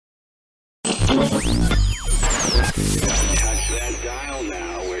Touch that dial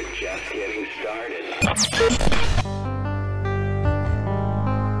now. We're just getting started.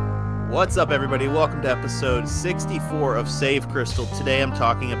 What's up, everybody? Welcome to episode 64 of Save Crystal. Today I'm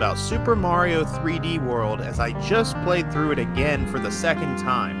talking about Super Mario 3D World, as I just played through it again for the second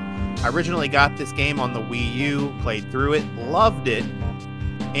time. I originally got this game on the Wii U, played through it, loved it,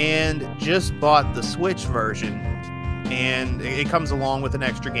 and just bought the Switch version. And it comes along with an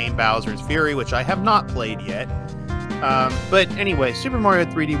extra game, Bowser's Fury, which I have not played yet. But anyway, Super Mario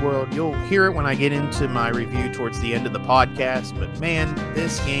 3D World, you'll hear it when I get into my review towards the end of the podcast. But man,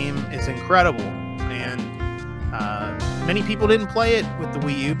 this game is incredible. And many people didn't play it with the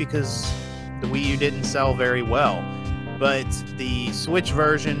Wii U because the Wii U didn't sell very well. But the Switch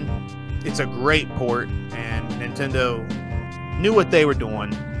version, it's a great port. And Nintendo knew what they were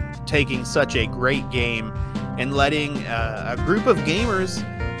doing, taking such a great game and letting a group of gamers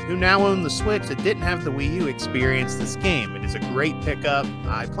who now own the Switch that didn't have the Wii U experience this game. It is a great pickup.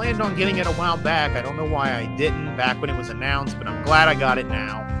 I planned on getting it a while back. I don't know why I didn't back when it was announced, but I'm glad I got it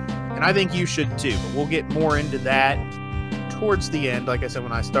now. And I think you should too, but we'll get more into that towards the end, like I said,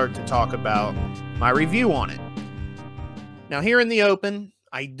 when I start to talk about my review on it. Now, here in the open,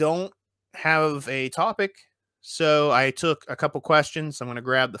 I don't have a topic, so I took a couple questions. I'm going to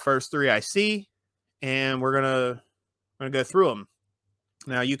grab the first three I see, and we're going to go through them.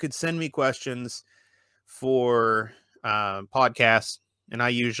 Now, you could send me questions for podcasts, and I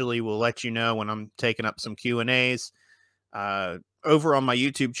usually will let you know when I'm taking up some Q&As. Over on my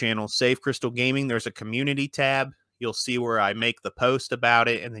YouTube channel, Save Crystal Gaming, there's a community tab. You'll see where I make the post about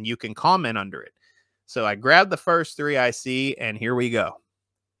it, and then you can comment under it. So I grabbed the first three I see, and here we go.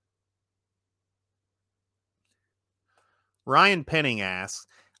 Ryan Penning asks,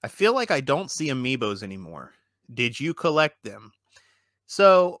 I feel like I don't see amiibos anymore. Did you collect them?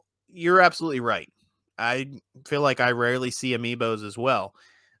 So you're absolutely right. I feel like I rarely see amiibos as well.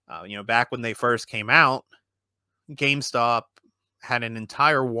 Back when they first came out, GameStop had an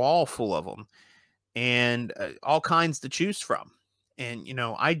entire wall full of them and all kinds to choose from. And,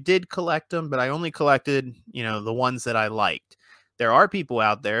 I did collect them, but I only collected, the ones that I liked. There are people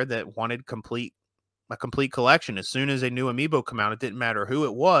out there that wanted a complete collection. As soon as a new amiibo come out, it didn't matter who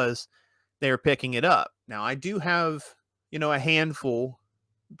it was, they were picking it up. Now, I do have, a handful,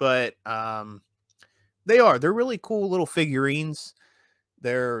 but they're really cool little figurines.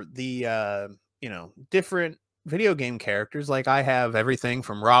 They're the, different video game characters. Like I have everything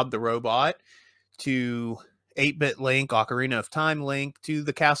from Rob the Robot to 8-Bit Link, Ocarina of Time Link, to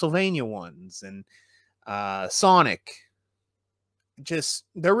the Castlevania ones, and Sonic. Just,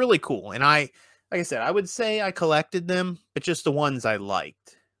 they're really cool. And like I said, I would say I collected them, but just the ones I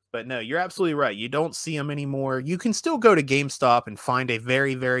liked. But no, you're absolutely right. You don't see them anymore. You can still go to GameStop and find a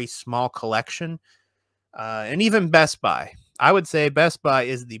very, very small collection. And even Best Buy. I would say Best Buy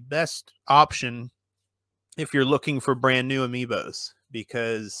is the best option if you're looking for brand new amiibos.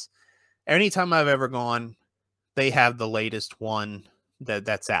 Because anytime I've ever gone, they have the latest one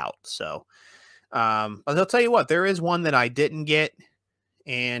that's out. So, but I'll tell you what, there is one that I didn't get.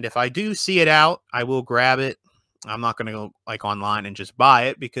 And if I do see it out, I will grab it. I'm not going to go online and just buy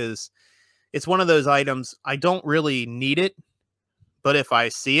it because it's one of those items I don't really need it, but if I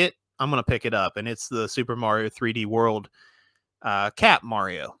see it, I'm going to pick it up. And it's the Super Mario 3D World Cap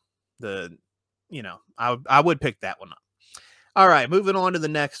Mario. I would pick that one up. All right, moving on to the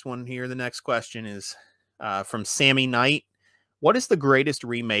next one here. The next question is from Sammy Knight. What is the greatest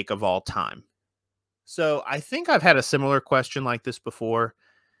remake of all time? So I think I've had a similar question like this before.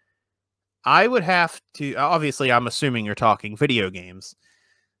 I would have to, obviously, I'm assuming you're talking video games.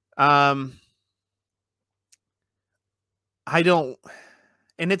 I don't,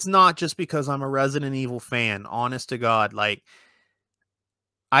 and it's not just because I'm a Resident Evil fan, honest to God.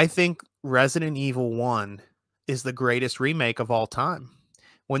 I think Resident Evil 1 is the greatest remake of all time.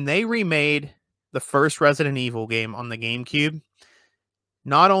 When they remade the first Resident Evil game on the GameCube,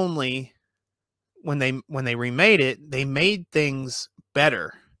 not only when they remade it, they made things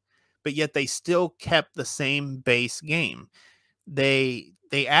better, but yet they still kept the same base game. They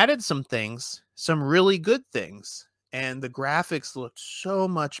added some things, some really good things, and the graphics looked so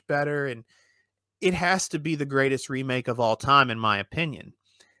much better, and it has to be the greatest remake of all time, in my opinion.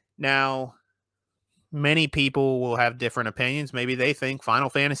 Now, many people will have different opinions. Maybe they think Final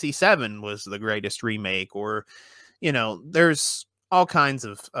Fantasy VII was the greatest remake, or, there's all kinds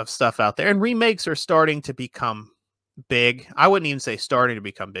of stuff out there, and remakes are starting to become big. I wouldn't even say starting to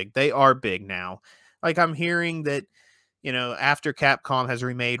become big. They are big now. I'm hearing that, after Capcom has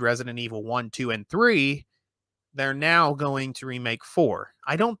remade Resident Evil 1, 2, and 3, they're now going to remake 4.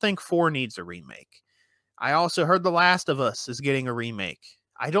 I don't think 4 needs a remake. I also heard The Last of Us is getting a remake.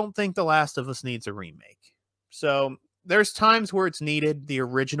 I don't think The Last of Us needs a remake. So there's times where it's needed. The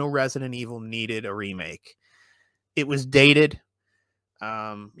original Resident Evil needed a remake. It was dated.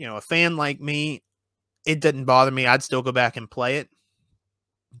 A fan like me, it didn't bother me. I'd still go back and play it.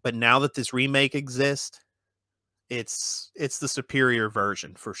 But now that this remake exists, it's the superior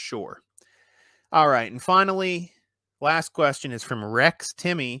version for sure. All right, and finally, last question is from Rex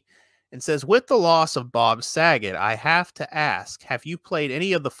Timmy, and says, with the loss of Bob Saget, I have to ask, have you played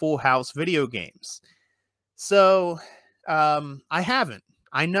any of the Full House video games? So, I haven't.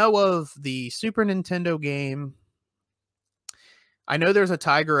 I know of the Super Nintendo game. I know there's a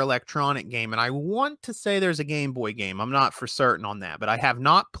Tiger Electronic game, and I want to say there's a Game Boy game. I'm not for certain on that, but I have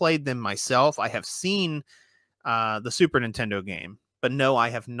not played them myself. I have seen the Super Nintendo game, but no, I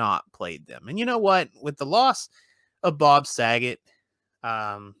have not played them. And you know what? With the loss of Bob Saget,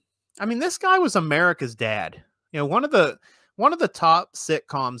 this guy was America's dad. One of the top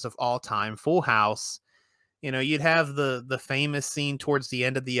sitcoms of all time, Full House. You'd have the famous scene towards the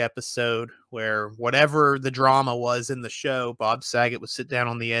end of the episode where whatever the drama was in the show, Bob Saget would sit down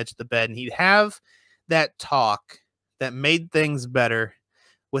on the edge of the bed and he'd have that talk that made things better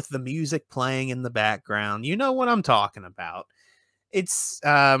with the music playing in the background. You know what I'm talking about. It's,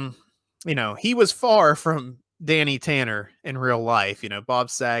 he was far from Danny Tanner in real life. Bob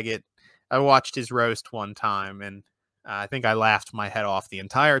Saget, I watched his roast one time and I think I laughed my head off the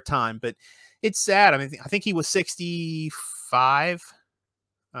entire time, but it's sad. I think he was 65.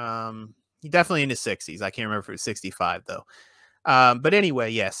 He definitely in his 60s. I can't remember if it was 65 though. But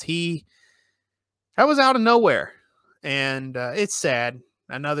anyway, yes, that was out of nowhere, and it's sad.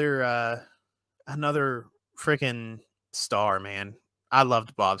 Another freaking star, man. I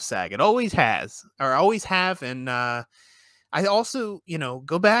loved Bob Saget. Always have, and I also,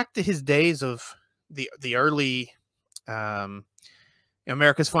 go back to his days of the early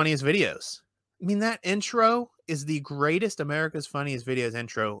America's Funniest Videos. That intro is the greatest America's Funniest Videos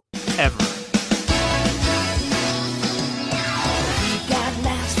intro ever. We got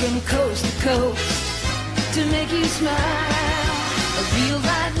laughs from coast to coast to make you smile. A real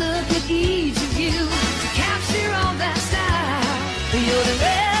light look at each of you to capture all that style. You're the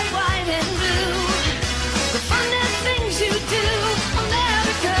red, white, and blue. The fun and things you do.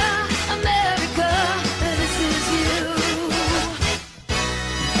 America, America, this is you.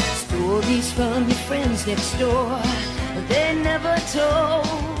 Stories from your friends next door, they never told.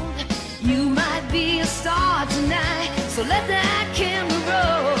 You might be a star tonight, so let that camera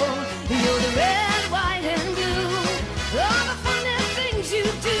roll. You're the red, white, and blue. All the fun and things you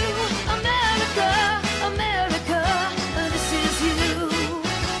do. America, America, this is you.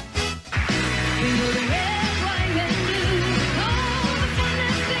 You're the red, white, and blue. All the fun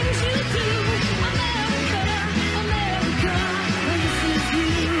and things you do. America, America, this is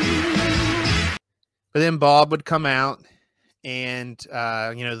you. But then Bob would come out, and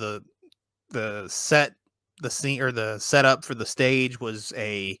the scene or the setup for the stage was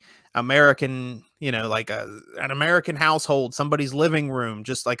a American, like an American household, somebody's living room,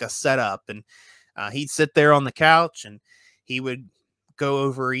 just like a setup. And he'd sit there on the couch and he would go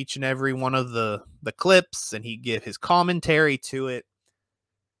over each and every one of the clips, and he'd give his commentary to it.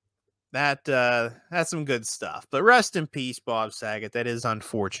 That's some good stuff. But rest in peace, Bob Saget. That is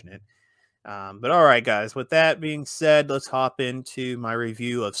unfortunate. But all right, guys, with that being said, let's hop into my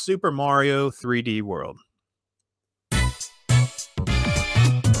review of Super Mario 3D World.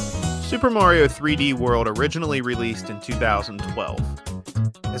 Super Mario 3D World originally released in 2012.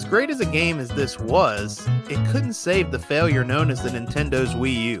 As great as a game as this was, it couldn't save the failure known as the Nintendo's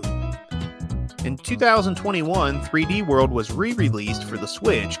Wii U. In 2021, 3D World was re-released for the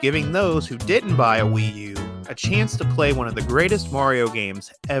Switch, giving those who didn't buy a Wii U a chance to play one of the greatest Mario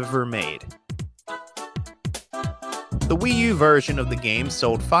games ever made. The Wii U version of the game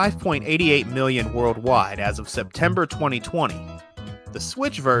sold 5.88 million worldwide as of September 2020. The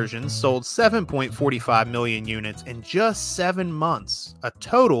Switch version sold 7.45 million units in just 7 months, a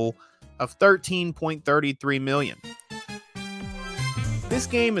total of 13.33 million. This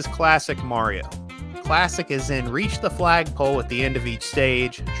game is classic Mario. Classic as in reach the flagpole at the end of each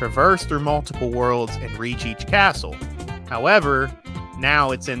stage, traverse through multiple worlds, and reach each castle. However,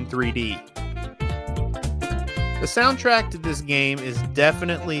 now it's in 3D. The soundtrack to this game is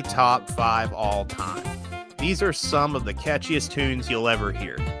definitely top 5 all time. These are some of the catchiest tunes you'll ever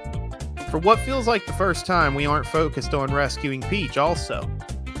hear. For what feels like the first time, we aren't focused on rescuing Peach also.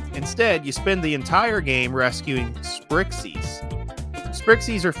 Instead, you spend the entire game rescuing Sprixies.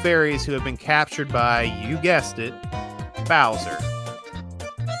 Sprixies are fairies who have been captured by, you guessed it, Bowser.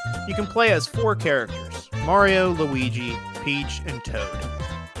 You can play as 4 characters, Mario, Luigi, Peach, and Toad.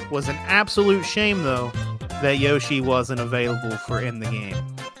 It was an absolute shame, though, that Yoshi wasn't available for in the game.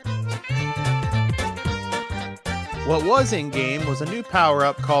 What was in-game was a new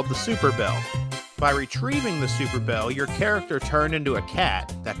power-up called the Super Bell. By retrieving the Super Bell, your character turned into a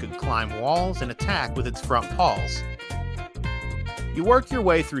cat that could climb walls and attack with its front paws. You work your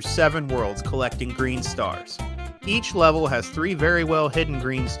way through 7 worlds collecting green stars. Each level has 3 very well hidden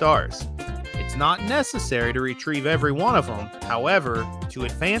green stars. It's not necessary to retrieve every one of them. However, to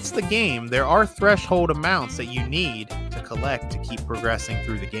advance the game, there are threshold amounts that you need to collect to keep progressing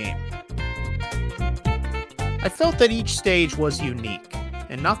through the game. I felt that each stage was unique,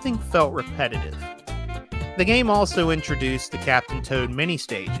 and nothing felt repetitive. The game also introduced the Captain Toad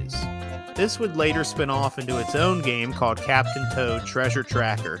mini-stages. This would later spin off into its own game called Captain Toad Treasure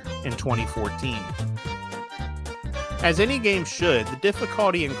Tracker in 2014. As any game should, the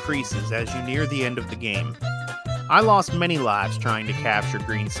difficulty increases as you near the end of the game. I lost many lives trying to capture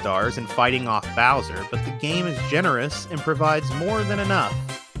green stars and fighting off Bowser, but the game is generous and provides more than enough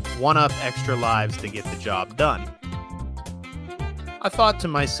 1-up extra lives to get the job done. I thought to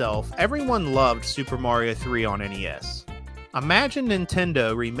myself, everyone loved Super Mario 3 on NES. Imagine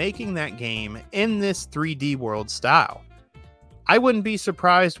Nintendo remaking that game in this 3D world style. I wouldn't be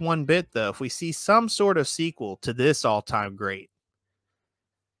surprised one bit, though, if we see some sort of sequel to this all-time great.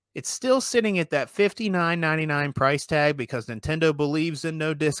 It's still sitting at that $59.99 price tag because Nintendo believes in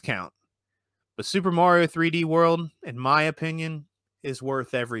no discount. But Super Mario 3D World, in my opinion, is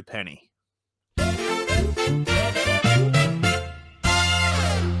worth every penny.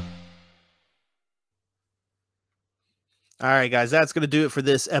 All right, guys, that's going to do it for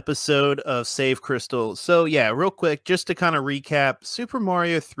this episode of Save Crystal. So, yeah, real quick, just to kind of recap, Super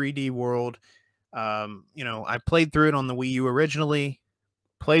Mario 3D World, I played through it on the Wii U originally,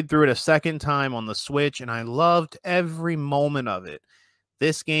 played through it a second time on the Switch, and I loved every moment of it.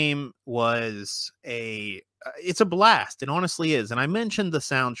 This game was it's a blast. It honestly is. And I mentioned the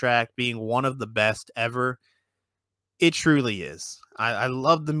soundtrack being one of the best ever. It truly is. I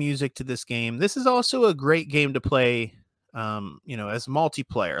love the music to this game. This is also a great game to play as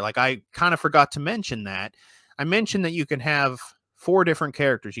multiplayer. Like, I kind of forgot to mention that. I mentioned that you can have 4 different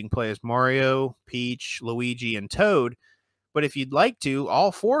characters. You can play as Mario, Peach, Luigi, and Toad. But if you'd like to,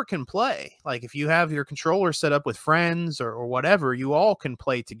 all 4 can play. Like, if you have your controller set up with friends or whatever, you all can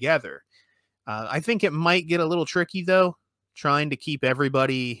play together. I think it might get a little tricky, though, trying to keep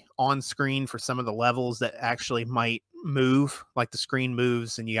everybody on screen for some of the levels that actually might move. Like, the screen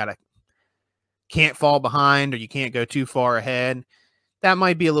moves and you can't fall behind or you can't go too far ahead. That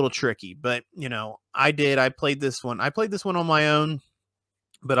might be a little tricky, but I played this one on my own,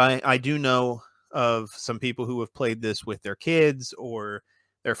 but I do know of some people who have played this with their kids or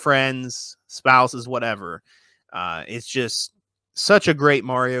their friends, spouses, whatever. It's just such a great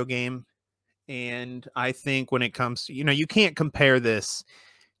Mario game. And I think when it comes to, you can't compare this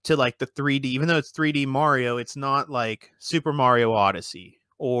to like the 3D, even though it's 3D Mario, it's not like Super Mario Odyssey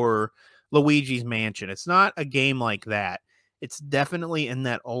or Luigi's Mansion. It's not a game like that. It's definitely in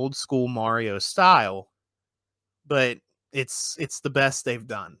that old school Mario style, but it's the best they've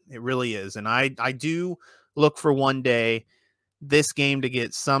done. It really is. And I do look for one day this game to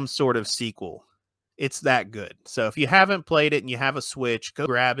get some sort of sequel. It's that good. So if you haven't played it and you have a Switch, go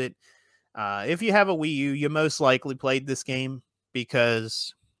grab it. If you have a Wii U, you most likely played this game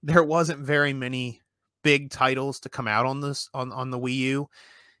because there wasn't very many big titles to come out on this on the Wii U.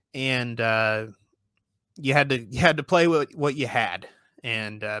 And you had to play what you had.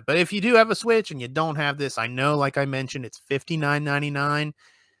 And but if you do have a Switch and you don't have this, I know, like I mentioned, it's $59.99.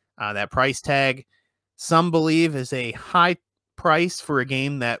 That price tag, some believe, is a high price for a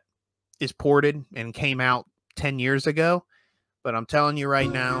game that is ported and came out 10 years ago. But I'm telling you right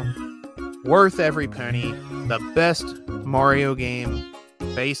now, worth every penny. The best Mario game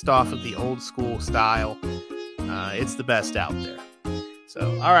based off of the old school style. It's the best out there. So,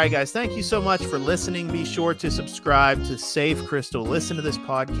 all right, guys, thank you so much for listening. Be sure to subscribe to Save Crystal. Listen to this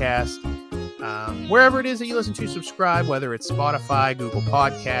podcast. Wherever it is that you listen to, subscribe, whether it's Spotify, Google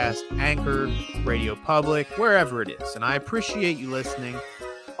Podcast, Anchor, Radio Public, wherever it is. And I appreciate you listening.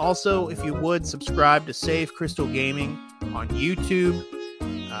 Also, if you would, subscribe to Save Crystal Gaming on YouTube.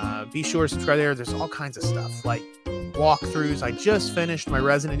 Be sure to subscribe there. There's all kinds of stuff, like walkthroughs. I just finished my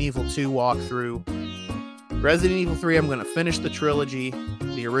Resident Evil 2 walkthrough. Resident Evil 3, I'm going to finish the trilogy,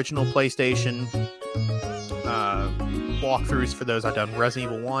 the original PlayStation walkthroughs for those. I've done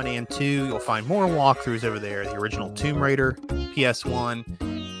Resident Evil 1 and 2. You'll find more walkthroughs over there. The original Tomb Raider,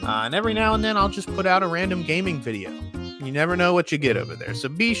 PS1. And every now and then I'll just put out a random gaming video. You never know what you get over there. So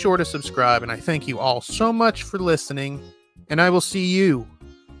be sure to subscribe, and I thank you all so much for listening, and I will see you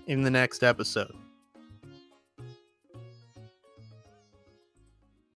in the next episode.